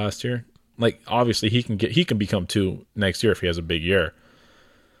little bit last year. Like, obviously, he can become 2 next year if he has a big year.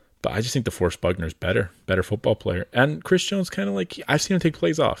 But I just think DeForest Buckner's better football player. And Chris Jones kind of like, I've seen him take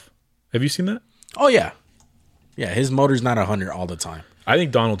plays off. Have you seen that? Oh, yeah. Yeah, his motor's not 100 all the time. I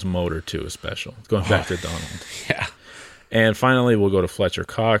think Donald's motor, too, is special. Going back to Donald. Yeah. And finally, we'll go to Fletcher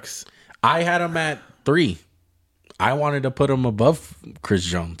Cox. I had him at 3. I wanted to put him above Chris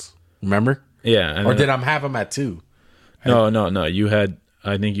Jones. Remember? Yeah. Or did I have him at 2? No.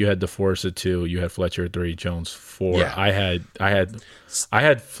 I think you had DeForest at 2. You had Fletcher at 3. Jones 4. Yeah. I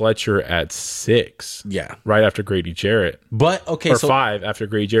had Fletcher at 6. Yeah. Right after Grady Jarrett. But okay, or 5 after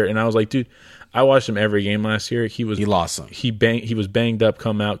Grady Jarrett, and I was like, dude, I watched him every game last year. He lost some. He was banged up,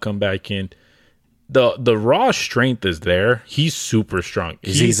 come back in. The raw strength is there. He's super strong.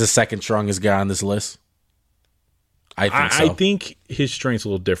 He's the second strongest guy on this list. I think so. I think his strength's a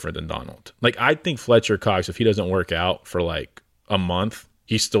little different than Donald. Like, I think Fletcher Cox, if he doesn't work out for like a month,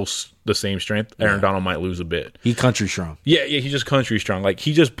 he's still the same strength. Aaron Donald might lose a bit. He country strong. Yeah, he's just country strong. Like,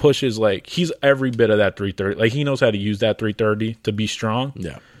 he just pushes, like, he's every bit of that 330. Like, he knows how to use that 330 to be strong.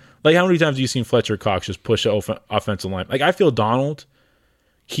 Yeah. Like, how many times have you seen Fletcher Cox just push the offensive line? Like, I feel Donald,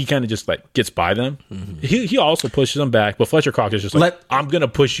 he kind of just, like, gets by them. Mm-hmm. He also pushes them back, but Fletcher Cox is just like, I'm going to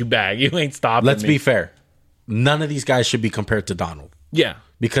push you back. You ain't stopping me. Let's be fair. None of these guys should be compared to Donald. Yeah.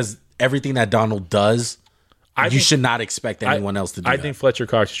 Because everything that Donald does, you should not expect anyone else to do that. I think Fletcher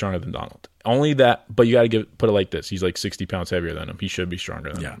Cox is stronger than Donald. Only that, but you got to put it like this. He's like 60 pounds heavier than him. He should be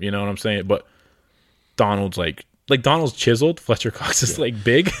stronger than him. You know what I'm saying? But Donald's like Donald's chiseled. Fletcher Cox is like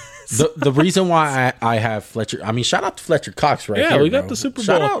big. The reason why I have Fletcher, I mean, shout out to Fletcher Cox right here. Yeah, we got the Super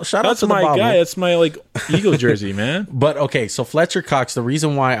Bowl. Shout out That's to my the guy. That's my like Eagle jersey, man. But okay, so Fletcher Cox, the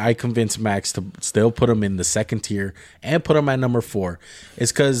reason why I convinced Max to still put him in the second tier and put him at number 4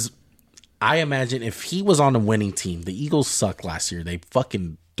 is because I imagine if he was on a winning team, the Eagles sucked last year. They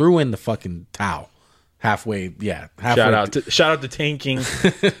fucking threw in the fucking towel halfway. Yeah, halfway. Shout out to tanking.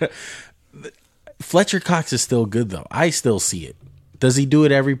 Fletcher Cox is still good though. I still see it. Does he do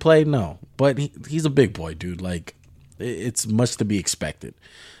it every play? No, but he's a big boy, dude. Like, it's much to be expected.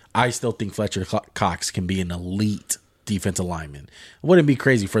 I still think Fletcher Cox can be an elite defensive lineman. It wouldn't be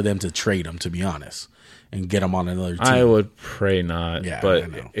crazy for them to trade him, to be honest, and get him on another team. I would pray not,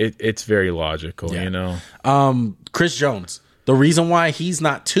 but it's very logical, you know. Chris Jones. The reason why he's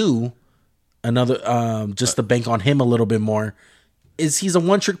not 2, just to bank on him a little bit more, is he's a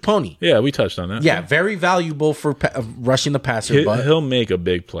one-trick pony. Yeah, we touched on that. Yeah, very valuable for rushing the passer. He'll make a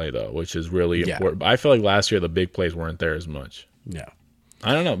big play, though, which is really important. But I feel like last year the big plays weren't there as much. Yeah.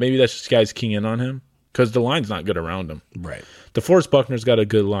 I don't know. Maybe that's just guys keying in on him because the line's not good around him. Right. DeForest Buckner's got a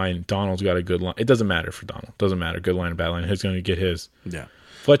good line. Donald's got a good line. It doesn't matter for Donald. It doesn't matter. Good line or bad line. He's going to get his. Yeah.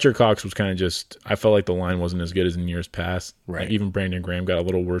 Fletcher Cox was kind of just, I felt like the line wasn't as good as in years past. Right. Like even Brandon Graham got a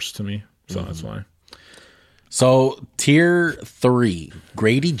little worse to me. So that's why. So, tier 3,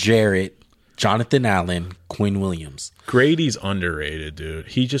 Grady Jarrett, Jonathan Allen, Quinn Williams. Grady's underrated, dude.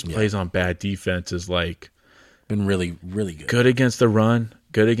 He just plays on bad defenses. Like, been really, really good. Good against the run,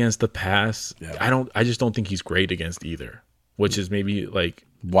 good against the pass. Yeah. I just don't think he's great against either, which is maybe like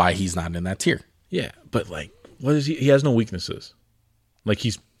why he's not in that tier. Yeah, but like, what is he? He has no weaknesses. Like,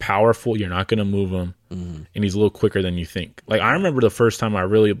 he's powerful. You're not going to move him. Mm-hmm. And he's a little quicker than you think. Like, I remember the first time I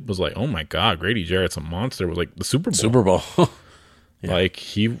really was like, oh, my God, Grady Jarrett's a monster. Was like the Super Bowl. Yeah. Like,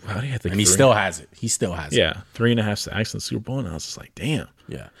 how do you have to... And he still has it. He still has it. Yeah, 3.5 sacks in the Super Bowl. And I was just like, damn.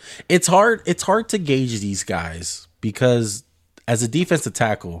 Yeah. It's hard to gauge these guys because as a defensive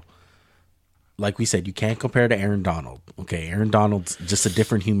tackle, like we said, you can't compare to Aaron Donald. Okay, Aaron Donald's just a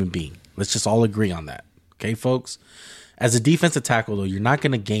different human being. Let's just all agree on that. Okay, folks? As a defensive tackle, though, you're not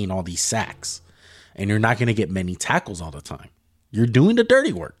going to gain all these sacks, and you're not going to get many tackles all the time. You're doing the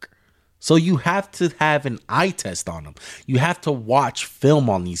dirty work. So you have to have an eye test on them. You have to watch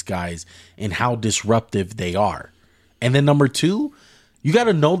film on these guys and how disruptive they are. And then number 2, you got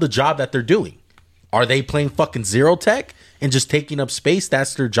to know the job that they're doing. Are they playing fucking zero tech and just taking up space?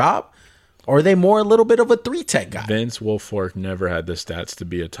 That's their job? Or are they more a little bit of a 3-tech guy? Vince Wilfork never had the stats to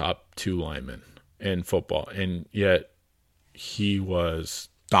be a top 2 lineman in football, and yet he was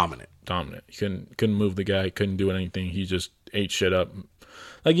dominant. He couldn't move the guy, couldn't do anything. He just ate shit up.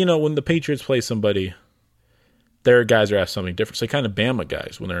 Like, you know, when the Patriots play somebody, their guys are asked something different. It's like kind of Bama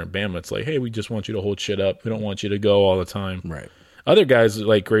guys. When they're in Bama, it's like, hey, we just want you to hold shit up. We don't want you to go all the time. Right. Other guys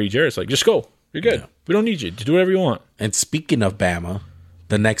like Grady Jarrett's like, just go. You're good. Yeah. We don't need you. Do whatever you want. And speaking of Bama,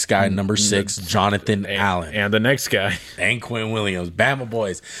 the next guy, number 6, Jonathan Allen. And the next guy. And Quinn Williams. Bama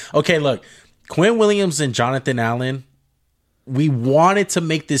boys. Okay, look. Quinn Williams and Jonathan Allen, we wanted to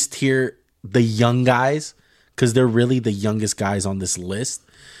make this tier the young guys because they're really the youngest guys on this list.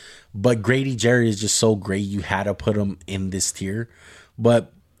 But Grady Jarrett is just so great, you had to put him in this tier.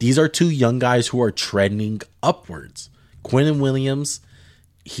 But these are 2 young guys who are trending upwards. Quinn Williams,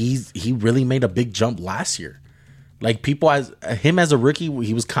 he really made a big jump last year. Like, people as him as a rookie,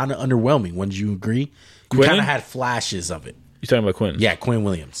 he was kind of underwhelming. Wouldn't you agree? You kind of had flashes of it. You talking about Quinn? Yeah, Quinn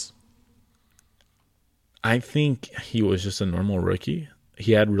Williams. I think he was just a normal rookie.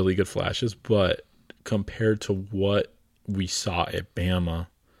 He had really good flashes, but compared to what we saw at Bama,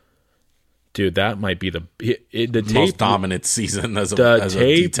 dude, that might be the most dominant season as a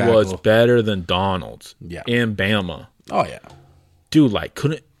tape was better than Donald's. Yeah. In Bama. Oh yeah, dude, like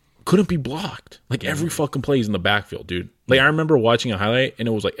couldn't be blocked. Like every fucking play is in the backfield, dude. Like I remember watching a highlight and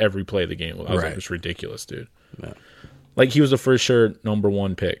it was like every play of the game. I was like, it's ridiculous, dude. Yeah. Like he was the first sure number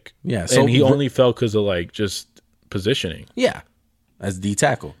 1 pick. Yeah, so and he only fell because of like just positioning. Yeah, as D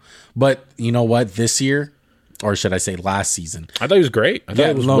tackle. But you know what? This year, or should I say last season. I thought he was great. I thought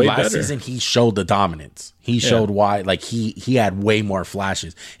it was way last better. season he showed the dominance. He showed why, like he had way more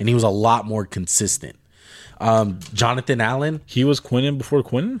flashes and he was a lot more consistent. Jonathan Allen, he was Quinnen before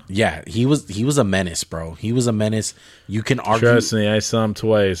Quinnen. Yeah, he was a menace, bro. He was a menace. You can argue. Trust me, I saw him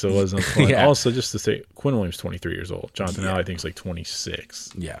twice. It wasn't fun. Yeah. Also, just to say, Quinn Williams 23 years old. Jonathan Allen, I think, is like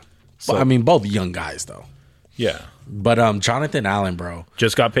 26. Yeah, So, I mean, both young guys though. Yeah, but Jonathan Allen, bro,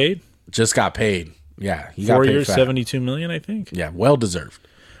 just got paid. Yeah, he 4 got paid years, fat. 72 million. I think. Yeah, well deserved.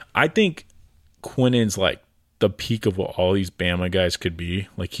 I think Quinnen's like the peak of what all these Bama guys could be.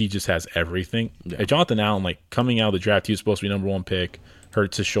 Like he just has everything. Yeah. Jonathan Allen, like coming out of the draft, he was supposed to be #1 pick.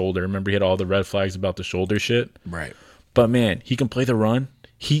 Hurts his shoulder. Remember, he had all the red flags about the shoulder shit. Right. But man, he can play the run.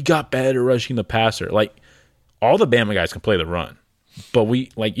 He got better rushing the passer. Like all the Bama guys can play the run. But we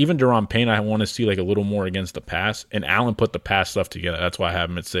like even Deron Payne, I want to see like a little more against the pass. And Allen put the pass stuff together. That's why I have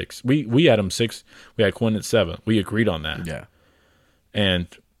him at 6. We had him 6. We had Quinn at 7. We agreed on that. Yeah. And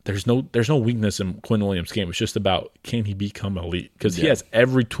there's no weakness in Quinn Williams' game. It's just about can he become elite? Because he has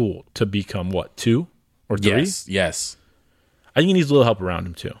every tool to become 2 or 3. Yes. I think he needs a little help around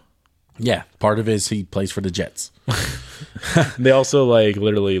him too. Yeah. Part of it is he plays for the Jets. They also like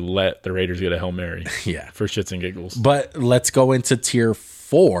literally let the Raiders get a Hail Mary. Yeah. For shits and giggles. But let's go into tier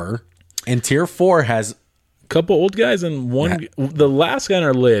 4. And tier 4 has A couple old guys and one. The last guy on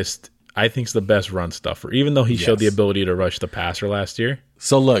our list, I think, is the best run stuffer. Even though he showed the ability to rush the passer last year.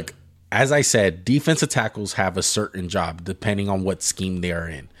 So look, as I said, defensive tackles have a certain job depending on what scheme they are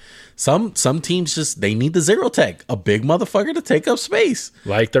in. Some teams just they need the zero tech, a big motherfucker to take up space.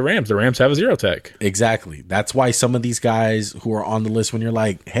 Like the Rams. The Rams have a zero tech. Exactly. That's why some of these guys who are on the list, when you're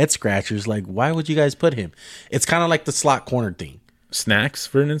like head scratchers, like why would you guys put him? It's kind of like the slot corner thing. Snacks,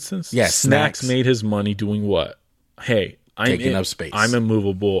 for an instance. Yes, Snacks made his money doing what? Hey, Taking up space. I'm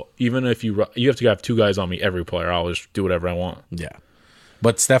immovable. Even if you have to have 2 guys on me every player, I'll just do whatever I want. Yeah.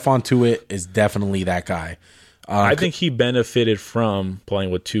 But Stephon Tuitt is definitely that guy. I think he benefited from playing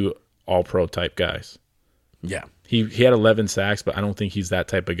with 2 all-pro type guys. Yeah. He had 11 sacks, but I don't think he's that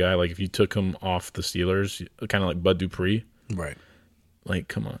type of guy. Like, if you took him off the Steelers, kind of like Bud Dupree. Right. Like,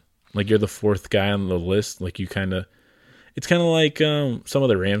 come on. Like, you're the 4th guy on the list. Like, you kind of... It's kind of like some of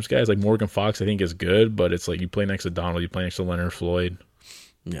the Rams guys. Like, Morgan Fox, I think, is good, but it's like you play next to Donald, you play next to Leonard Floyd.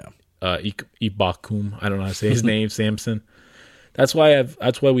 Yeah. Ibakum. I don't know how to say his name. Samson. That's why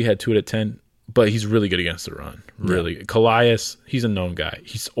we had Tuitt at 10. But he's really good against the run. Really. Yeah. Calais, he's a known guy.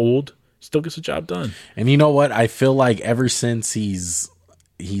 He's old. Still gets the job done. And you know what? I feel like ever since he's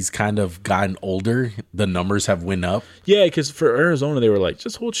kind of gotten older, the numbers have went up. Yeah, because for Arizona, they were like,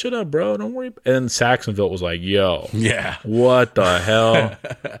 just hold shit up, bro. Don't worry. And Saxonville was like, yo. Yeah. What the hell?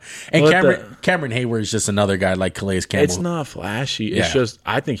 And Cameron Hayward is just another guy like Calais Campbell. It's not flashy. It's just,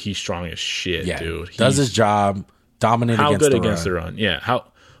 I think he's strong as shit, dude. Does his job, dominant against the run. Yeah.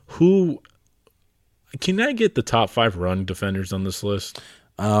 Who... Can I get the top 5 run defenders on this list?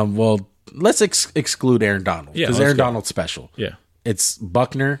 Well, let's exclude Aaron Donald because Aaron Donald's special. Yeah, it's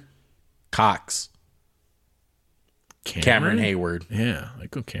Buckner, Cox, Cameron Hayward. Yeah, I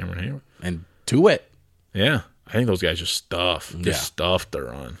go Cameron Hayward and Tuitt. Yeah, I think those guys just stuff the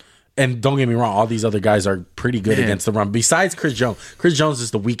run. And don't get me wrong, all these other guys are pretty good against the run. Besides Chris Jones, Chris Jones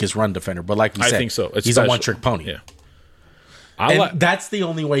is the weakest run defender. But like you said, I think so. He's a one-trick pony. Yeah, and that's the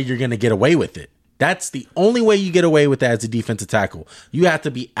only way you're going to get away with it. That's the only way you get away with that as a defensive tackle. You have to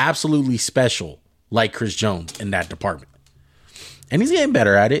be absolutely special like Chris Jones in that department. And he's getting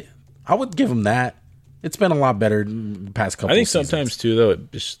better at it. I would give him that. It's been a lot better in the past couple of seasons. Sometimes, too,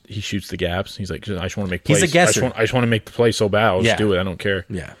 though, he shoots the gaps. He's like, I just want to make plays. He's a guesser. I just want to make the play so bad. I'll just do it. I don't care.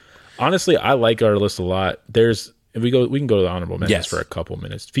 Yeah. Honestly, I like our list a lot. We can go to the honorable mentions for a couple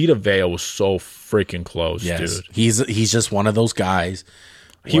minutes. Vita Vea was so freaking close, dude. He's just one of those guys.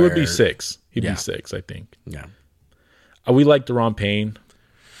 He would be 6. He'd be 6, I think. Yeah. We like Deron Payne.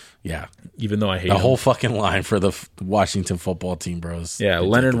 Yeah. Even though I hate the whole fucking line for the Washington football team, bros. Yeah,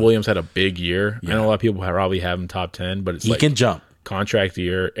 Leonard Williams had a big year. Yeah. I know a lot of people probably have him top 10, but he can jump. Contract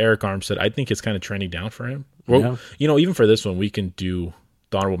year. Eric Armstead, I think it's kind of trending down for him. Well, even for this one, we can do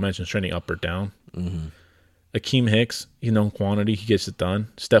the honorable mentions trending up or down. Mm-hmm. Akeem Hicks, known quantity, he gets it done.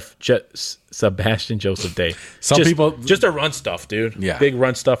 Sebastian Joseph Day. People just a run stuff, dude. Yeah, big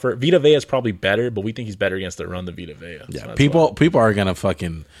run stuffer. Vita Vea is probably better, but we think he's better against the run than Vita Vea. Yeah, so people are gonna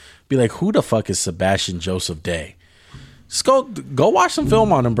fucking be like, who the fuck is Sebastian Joseph Day? Just go watch some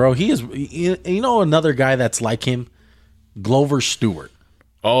film on him, bro. He is, another guy that's like him, Glover Stewart.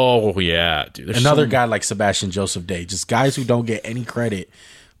 Oh yeah, dude. Another guy like Sebastian Joseph Day. Just guys who don't get any credit,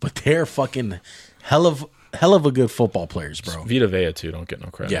 but they're fucking hell of a good football players, bro. Vita Vea too, don't get no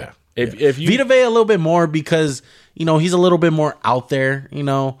credit. Yeah, If you Vita Vea a little bit more because, he's a little bit more out there,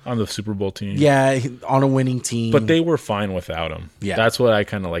 on the Super Bowl team. Yeah, on a winning team. But they were fine without him. Yeah. That's what I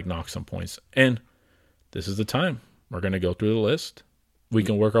kind of like knock some points. And this is the time. We're going to go through the list. We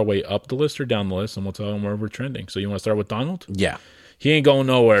can work our way up the list or down the list, and we'll tell them where we're trending. So you want to start with Donald? Yeah. He ain't going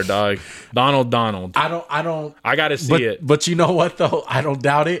nowhere, dog. Donald. I don't. I got to see it. But you know what, though? I don't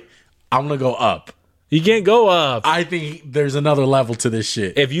doubt it. I'm going to go up. He can't go up. I think there's another level to this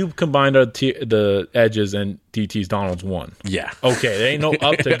shit. If you combine the edges and DT's, Donald's one. Yeah. Okay, there ain't no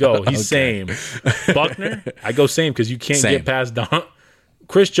up to go. He's same. Buckner, I go same because you can't get past Don.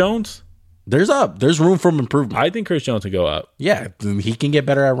 Chris Jones? There's up. There's room for improvement. I think Chris Jones will go up. Yeah, he can get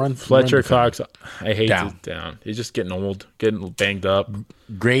better at run. Fletcher Cox, I hate down. it down. He's just getting old, getting banged up.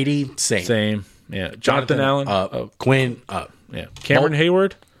 Grady, same. Same. Yeah. Jonathan Allen, up. Quinn, up. Yeah. Cameron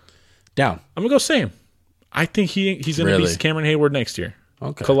Hayward, down. I'm going to go same. I think he's going to be Cameron Hayward next year.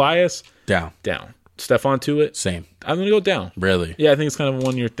 Okay. Calais, down. Stephon Tuitt, Same. I'm going to go down. Really? Yeah, I think it's kind of a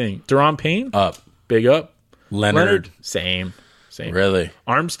 1 year thing. Deron Payne, Up. big up. Leonard, same. Really?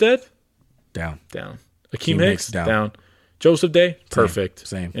 Armstead, down. Akeem Hicks, down. Joseph Day, perfect.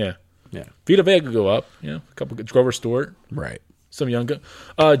 Same. Yeah. Yeah. Vita Vea could go up. Yeah. A couple. Grover Stewart, Right. some young guy.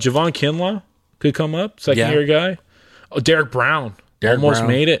 Javon Kinlaw could come up, second year guy. Oh, Derek Brown. Almost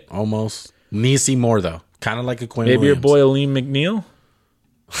made it. Almost. Need to see more, though. Kind of like a Quinn Maybe Williams. your boy Aleem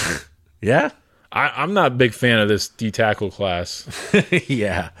McNeil. Yeah? I'm not a big fan of this D tackle class.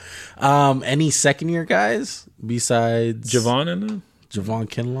 Yeah. Any second-year guys besides Javon in them? Javon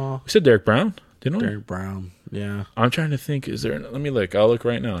Kinlaw? We said Derek Brown, didn't we? Derek Brown. Yeah. I'm trying to think. Is there? Let me look. I'll look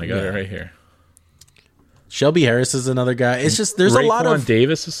right now. I got it right here. Shelby Harris is another guy. It's just there's a lot of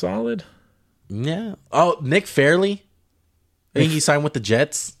Davis is solid. Yeah. Oh, Nick Fairley. I think he signed with the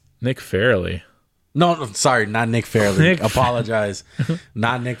Jets. Nick Fairley. No, sorry, not Nick Fairley. Apologize.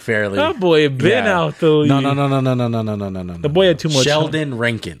 Not Nick Fairley. That boy had been out the league. No. The boy had too much. Sheldon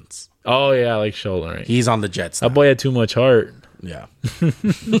Rankins. Oh yeah, I like Sheldon. Right? He's on the Jets now. That boy had too much heart. Yeah.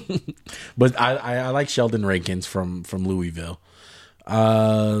 But I like Sheldon Rankins from Louisville.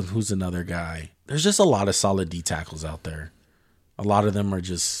 Who's another guy? There's just a lot of solid D tackles out there. A lot of them are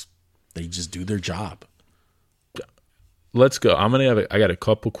they just do their job. Let's go. I got a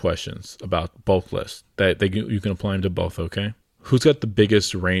couple questions about both lists that you can apply them to both. Okay, who's got the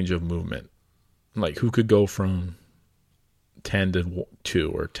biggest range of movement? Like who could go from 10 to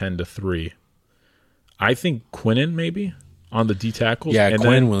 2 or 10 to 3? I think Quinnen maybe on the D tackles. Yeah, and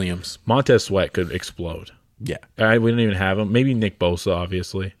Quinn Williams. Montez Sweat could explode. Yeah, we didn't even have him. Maybe Nick Bosa,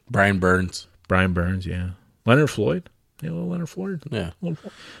 obviously. Brian Burns. Yeah. Leonard Floyd. Yeah, well, Leonard Floyd. Yeah.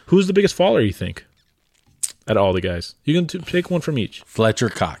 Who's the biggest faller, you think? Out of all the guys. You can pick one from each. Fletcher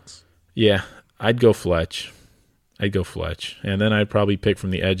Cox. Yeah, I'd go Fletch. And then I'd probably pick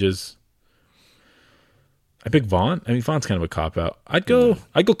from the edges. I pick Vaughn. I mean, Vaughn's kind of a cop-out. I'd go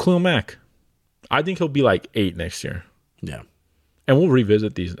Khalil Mack. I think he'll be like 8 next year. Yeah. And we'll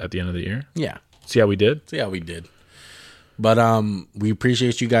revisit these at the end of the year. Yeah. See how we did? But we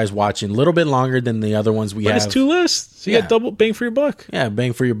appreciate you guys watching. A little bit longer than the other ones we have. It's 2 lists. So you got double bang for your buck. Yeah,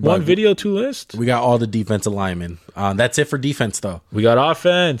 bang for your buck. 1 video, 2 lists. We got all the defensive linemen. That's it for defense, though. We got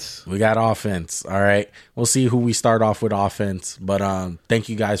offense. All right. We'll see who we start off with offense. But thank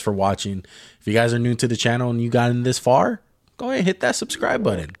you guys for watching. If you guys are new to the channel and you got in this far, go ahead and hit that subscribe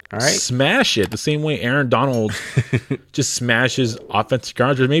button. All right. Smash it the same way Aaron Donald just smashes offensive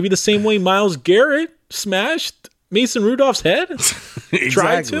guards, or maybe the same way Myles Garrett smashed Mason Rudolph's head.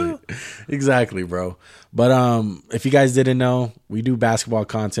 Try to. Exactly, bro. But if you guys didn't know, we do basketball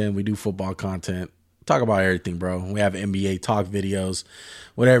content, we do football content. Talk about everything, bro. We have NBA talk videos,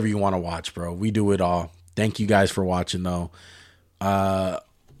 whatever you want to watch, bro. We do it all. Thank you guys for watching, though.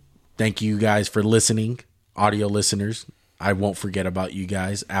 Thank you guys for listening, audio listeners. I won't forget about you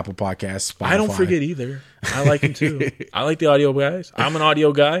guys. Apple Podcasts, Spotify. I don't forget either. I like them too. I like the audio guys. I'm an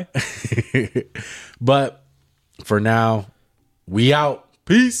audio guy. But for now, we out.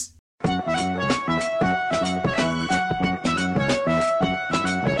 Peace.